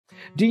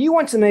Do you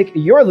want to make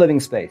your living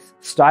space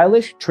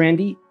stylish,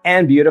 trendy,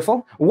 and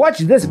beautiful? Watch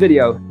this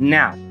video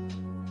now.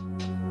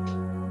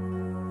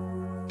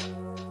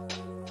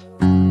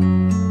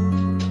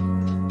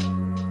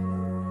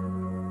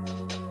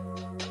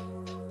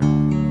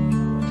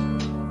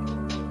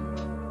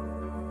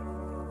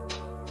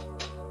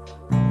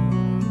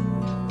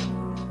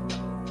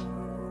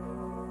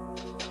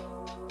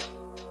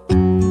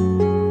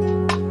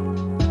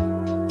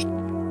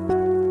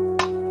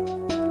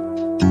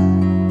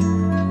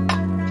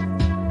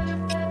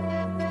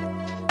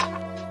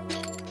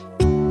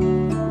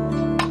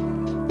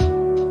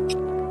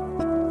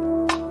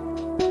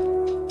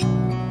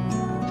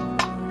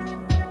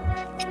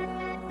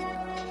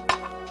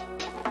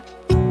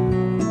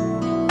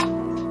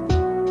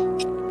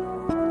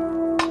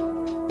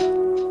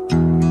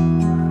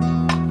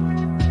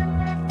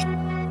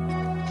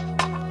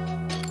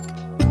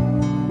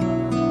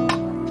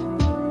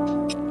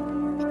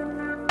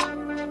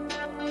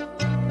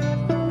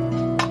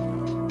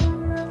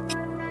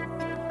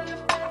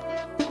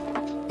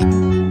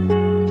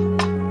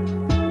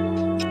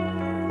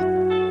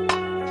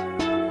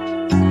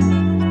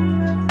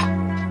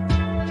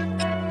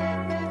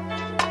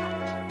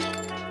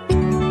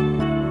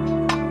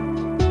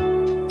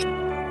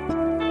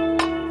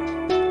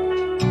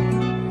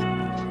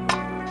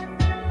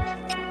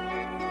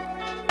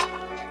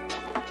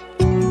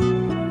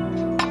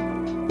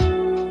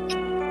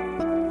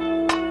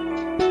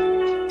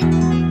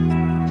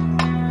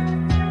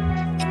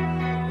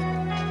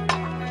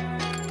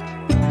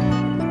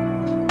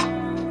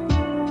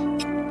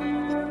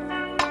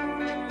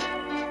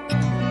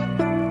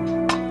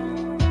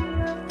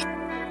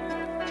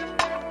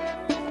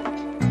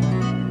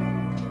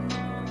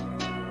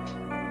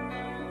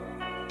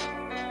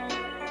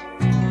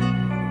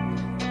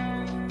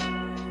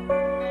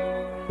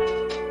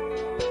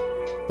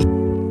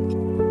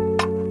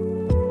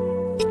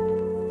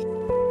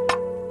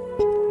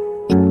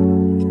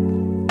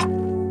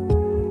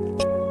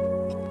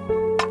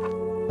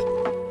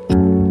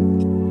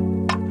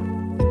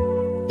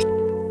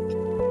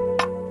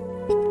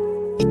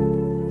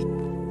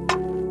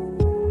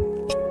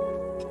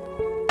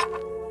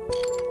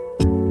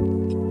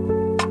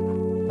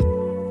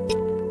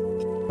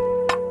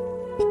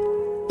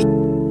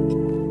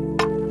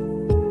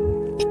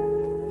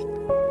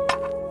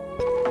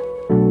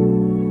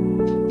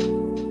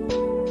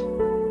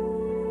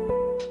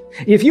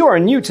 If you are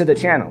new to the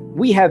channel,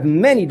 we have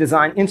many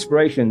design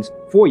inspirations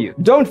for you.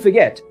 Don't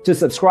forget to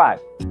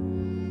subscribe.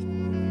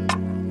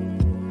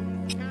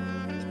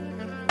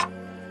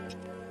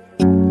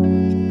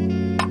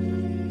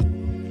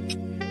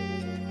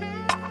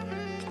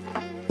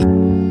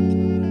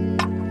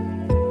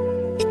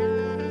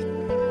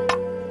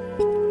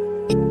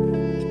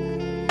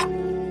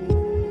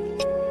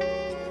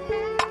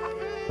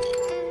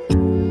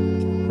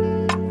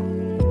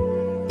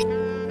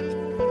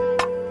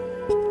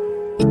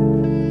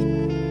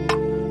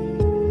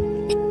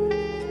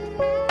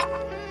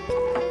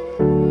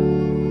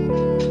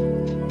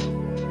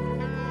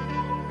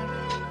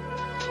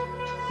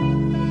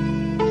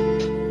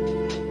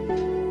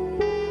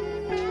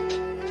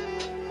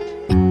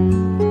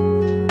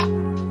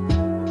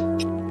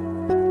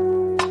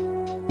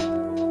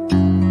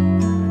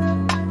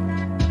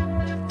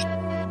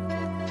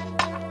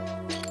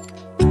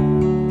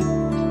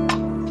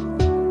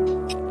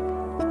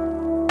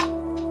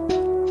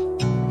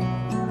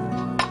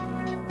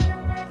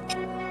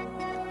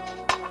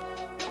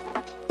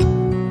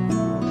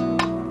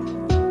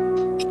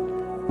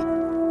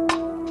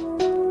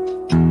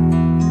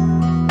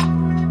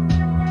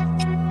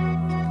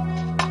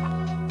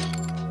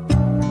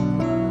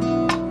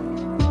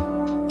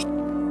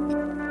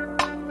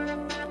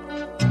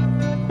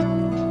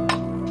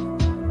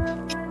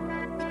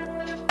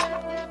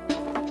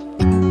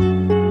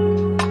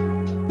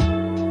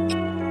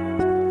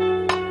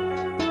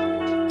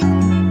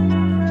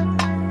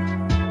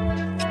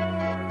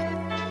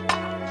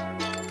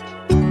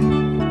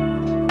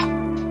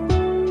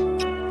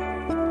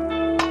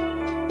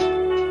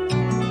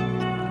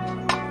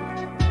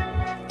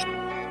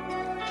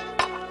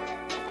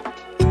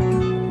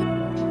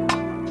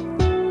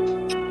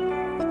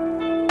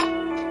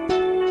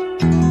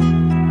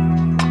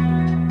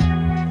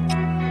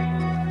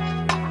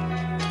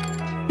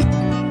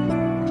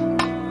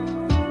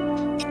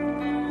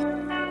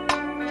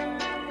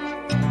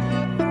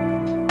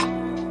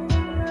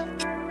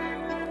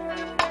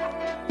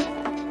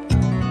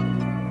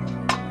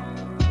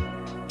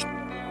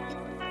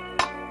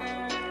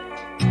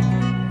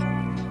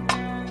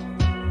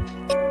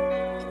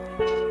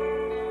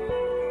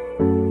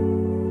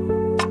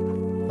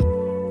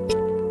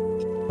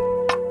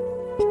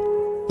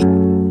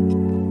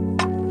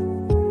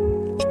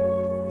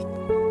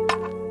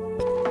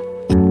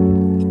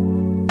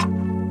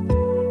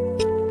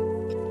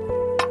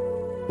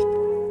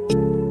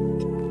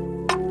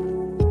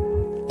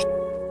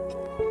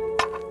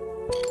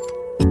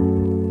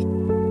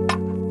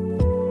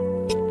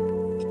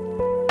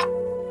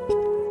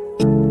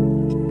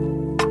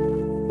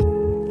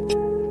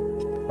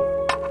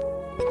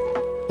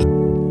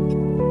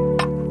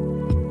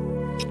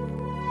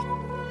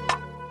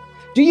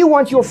 Do you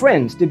want your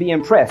friends to be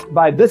impressed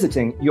by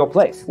visiting your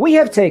place? We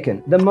have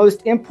taken the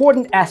most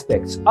important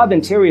aspects of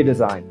interior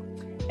design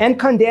and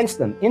condensed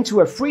them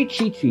into a free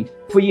cheat sheet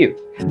for you.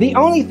 The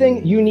only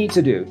thing you need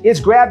to do is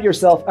grab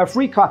yourself a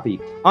free copy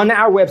on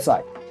our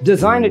website,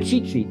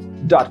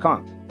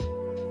 designercheatsheet.com.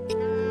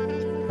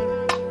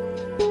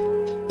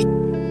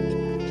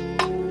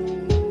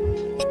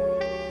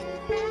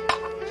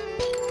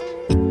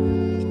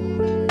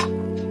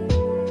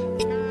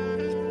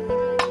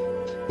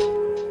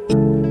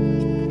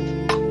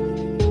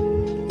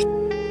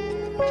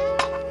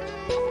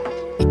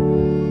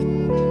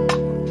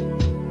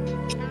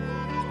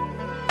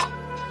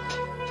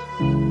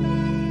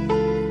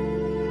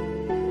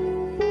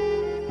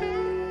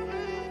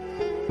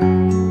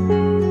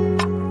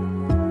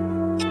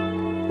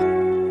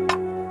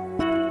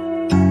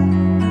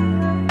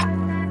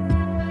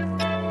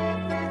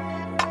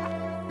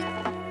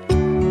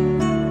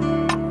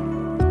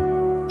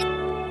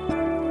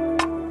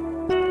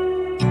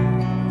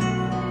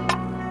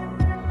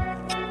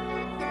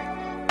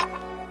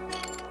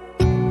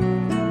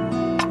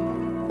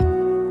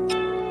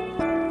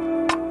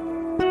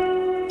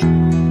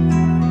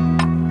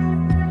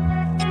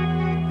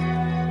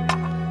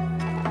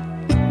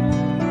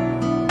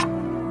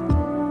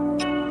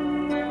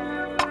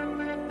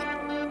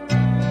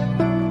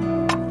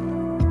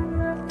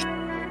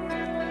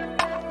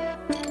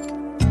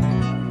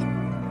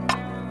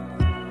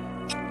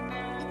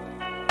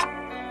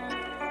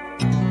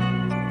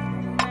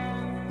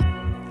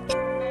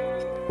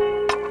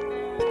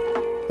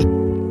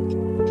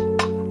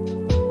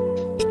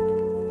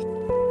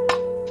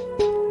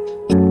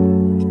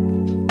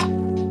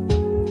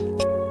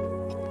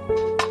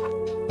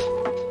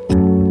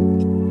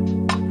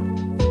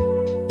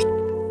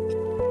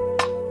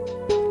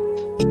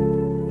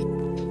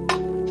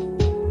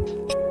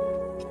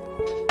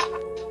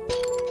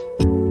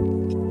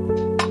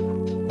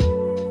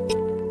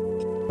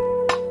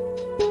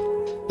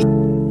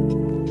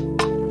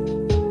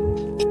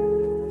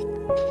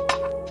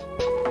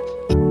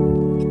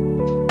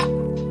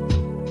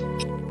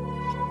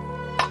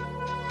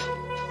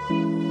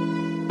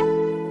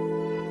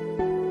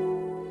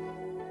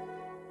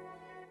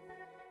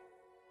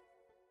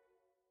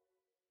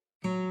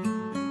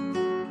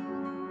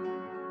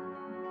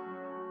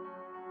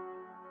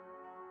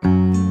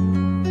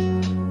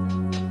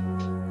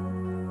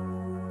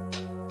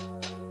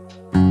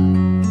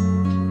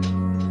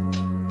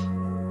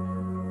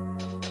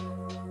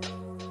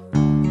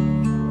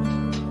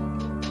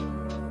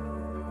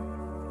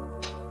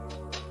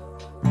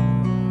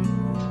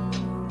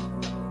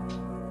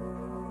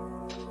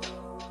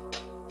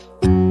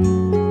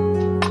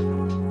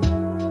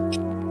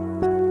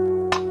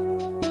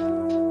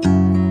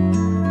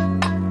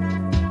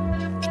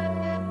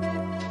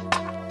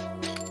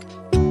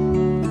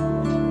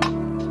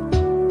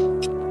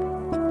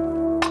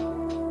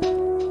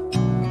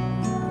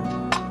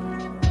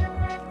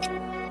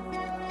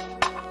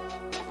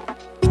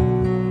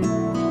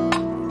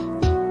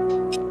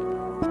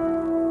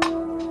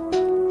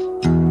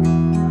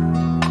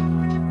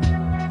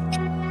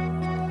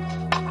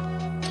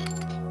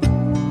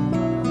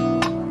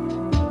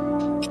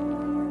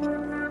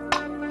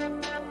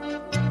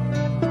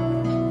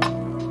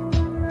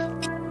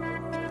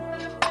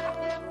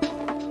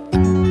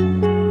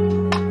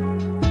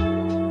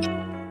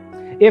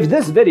 If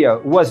this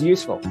video was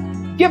useful,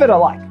 give it a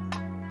like.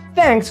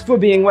 Thanks for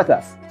being with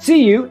us.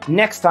 See you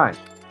next time.